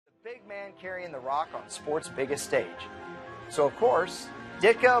Big man carrying the rock on sport's biggest stage. So, of course,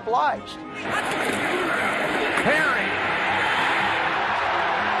 Ditka obliged. Perry.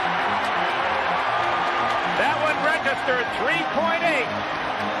 That one registered 3.8.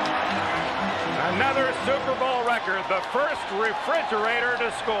 Another Super Bowl record, the first refrigerator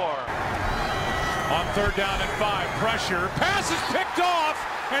to score. On 3rd down and 5, pressure, pass is picked off,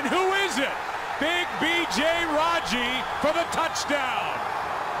 and who is it? Big B.J. Raji for the touchdown.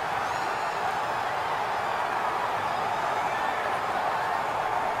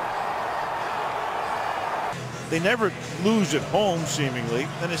 They never lose at home, seemingly.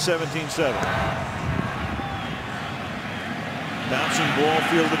 Then it's 17-7. Bouncing ball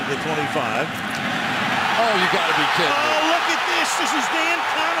fielded at the 25. Oh, you got to be kidding me. Oh, look at this. This is Dan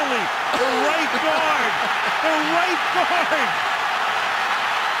Connolly, the right guard. The right guard.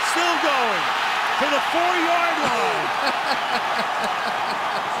 Still going to the 4-yard line.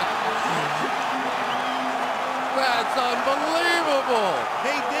 That's unbelievable.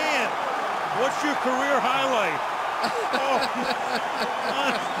 Hey, Dan, what's your career highlight? Oh,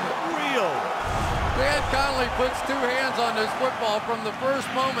 unreal. Dan Connolly puts 2 hands on this football from the first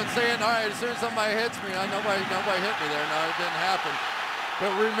moment, saying, all right, as soon as somebody hits me, nobody hit me there. No, it didn't happen.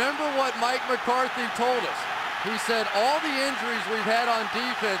 But remember what Mike McCarthy told us. He said all the injuries we've had on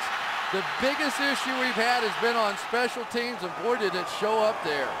defense, the biggest issue we've had has been on special teams, and boy, did it show up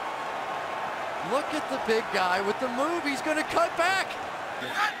there. Look at the big guy with the move. He's going to cut back.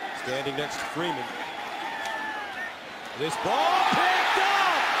 Standing next to Freeman. This ball picked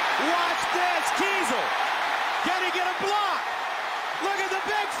up. Watch this. Kiesel. Can he get a block? Look at the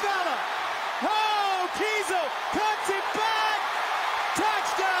big fella. Oh, Kiesel cuts it back.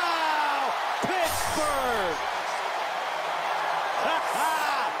 Touchdown, Pittsburgh.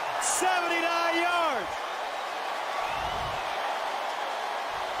 79 yards.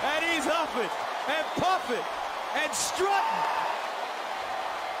 And he's huffing and puffing and strutting.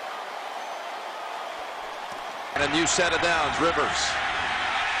 And a new set of downs, Rivers.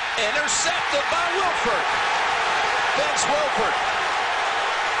 Intercepted by Wilford. Vince Wilford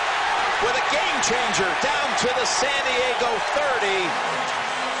with a game changer down to the San Diego 30.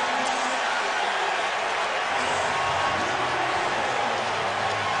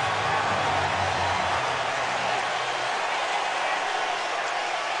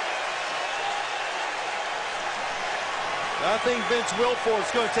 I think Vince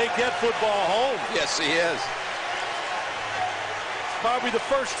Wilfork's going to take that football home. Yes, he is. Probably the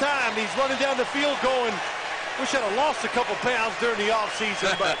first time he's running down the field going, wish I'd have lost a couple pounds during the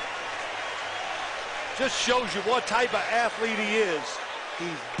offseason, but just shows you what type of athlete he is.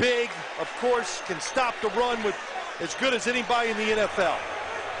 He's big, of course, can stop the run with as good as anybody in the NFL.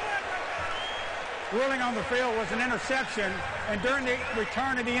 Ruling on the field was an interception, and during the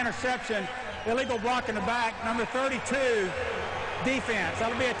return of the interception, illegal block in the back, number 32, defense.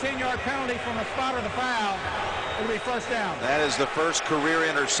 That'll be a 10-yard penalty from the spot of the foul. It'll be first down. That is the first career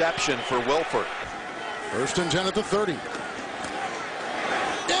interception for Wilford. 1st and 10 at the 30.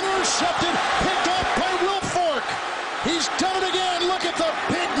 Intercepted, picked up by Wilfork. He's done it again. Look at the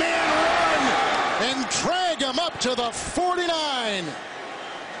big man run and drag him up to the 49.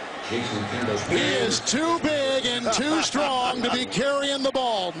 He is too big and too strong to be carrying the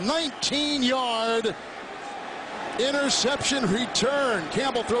ball. 19-yard interception return.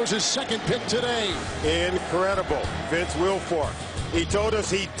 Campbell throws his 2nd pick today. Incredible. Vince Wilfork. He told us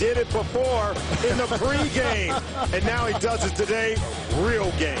he did it before in the pregame, and now he does it today.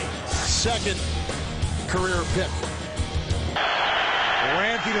 Real game. 2nd career pick.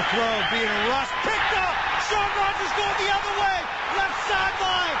 Ramsey to throw, being rushed, picked up. Sean Rogers going the other way, left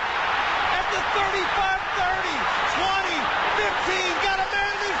sideline. At the 35, 30, 20, 15, got a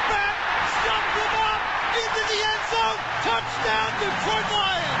man in his back, stuffed him up into the end zone. Touchdown, Detroit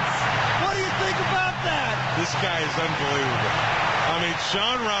Lions. What do you think about that? This guy is unbelievable. I mean,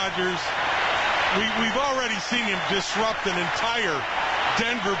 Sean Rogers, we've already seen him disrupt an entire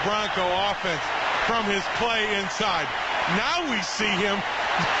Denver Bronco offense from his play inside. Now we see him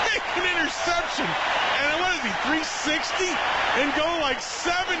make an interception. And what is he, 360? And go like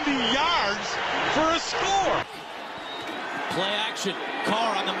 70 yards for a score. Play action.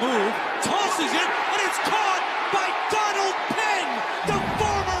 Carr on the move. Tosses it, and it's caught by Donald Penn, the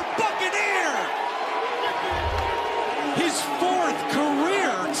former Buccaneer. His 4th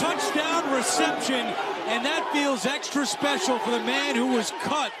career touchdown reception, and that feels extra special for the man who was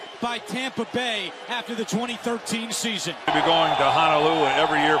cut by Tampa Bay after the 2013 season. We'll be going to Honolulu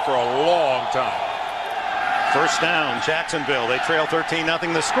every year for a long time. 1st down, Jacksonville. They trail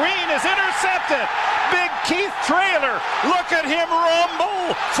 13-0. The screen is intercepted. Big Keith Traylor. Look at him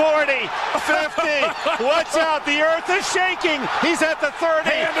rumble. 40, 50. Watch out. The earth is shaking. He's at the 30.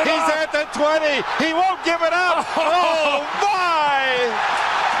 He's at the 20. He won't give it up. Oh, my.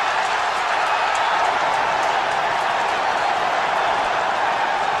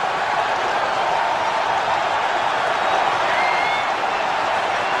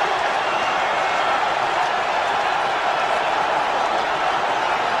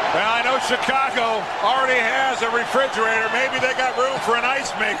 Well, I know Chicago already has a refrigerator. Maybe they got room for an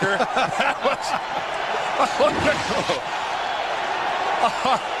ice maker.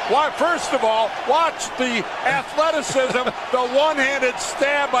 First of all, watch the athleticism, the one-handed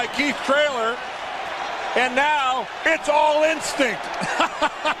stab by Keith Traylor. And now it's all instinct.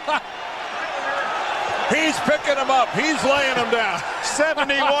 He's picking them up. He's laying them down.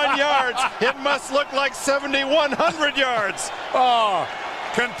 71 yards. It must look like 7,100 yards. Oh.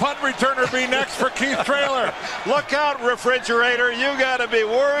 Can punt returner be next for Keith Traylor? Look out, refrigerator. You got to be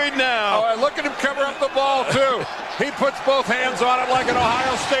worried now. Oh, look at him cover up the ball, too. He puts both hands on it like an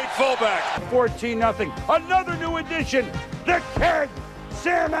Ohio State fullback. 14-0. Another new addition. The kid,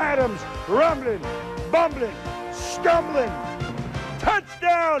 Sam Adams, rumbling, bumbling, stumbling.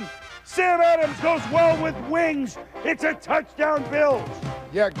 Touchdown. Sam Adams goes well with wings. It's a touchdown, Bills.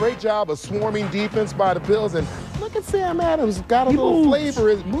 Yeah, great job of swarming defense by the Bills. And look at Sam Adams. Got a little flavor.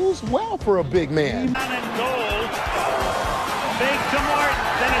 It moves well for a big man. Down and goal. Fake to Martin.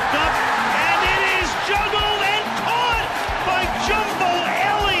 Then a dump. And it is juggled and caught by Jumbo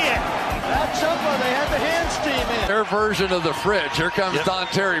Elliott. That Jumbo, they had the hands team in. Their version of the fridge. Here comes Don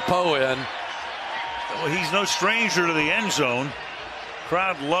Terry Poe in. Well, he's no stranger to the end zone.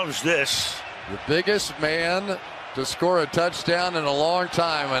 Crowd loves this. The biggest man to score a touchdown in a long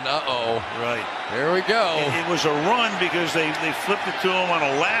time, and Right. Here we go. It was a run because they flipped it to him on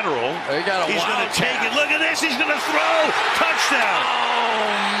a lateral. They got a He's going to take it. Look at this. He's going to throw. Touchdown.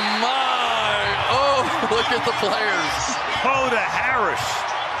 Oh, my. Oh, look at the players. Poe to Harris.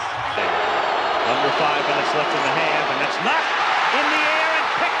 Under 5 minutes left in the half, and that's knocked in the air and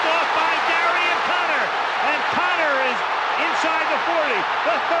picked off by Darian Connor. And Connor is inside the 40,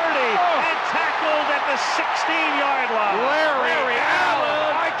 the 30, and tackled at the 16-yard line. Larry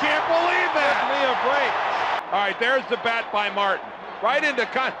Allen. I can't believe that. Give me a break. All right, there's the bat by Martin. Right into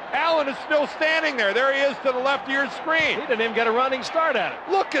Allen is still standing there. There he is to the left of your screen. He didn't even get a running start at it.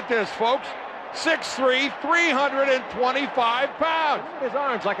 Look at this, folks. 6'3", 325 pounds. Look at his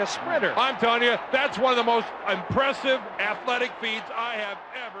arms like a sprinter. I'm telling you, that's one of the most impressive athletic feats I have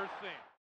ever seen.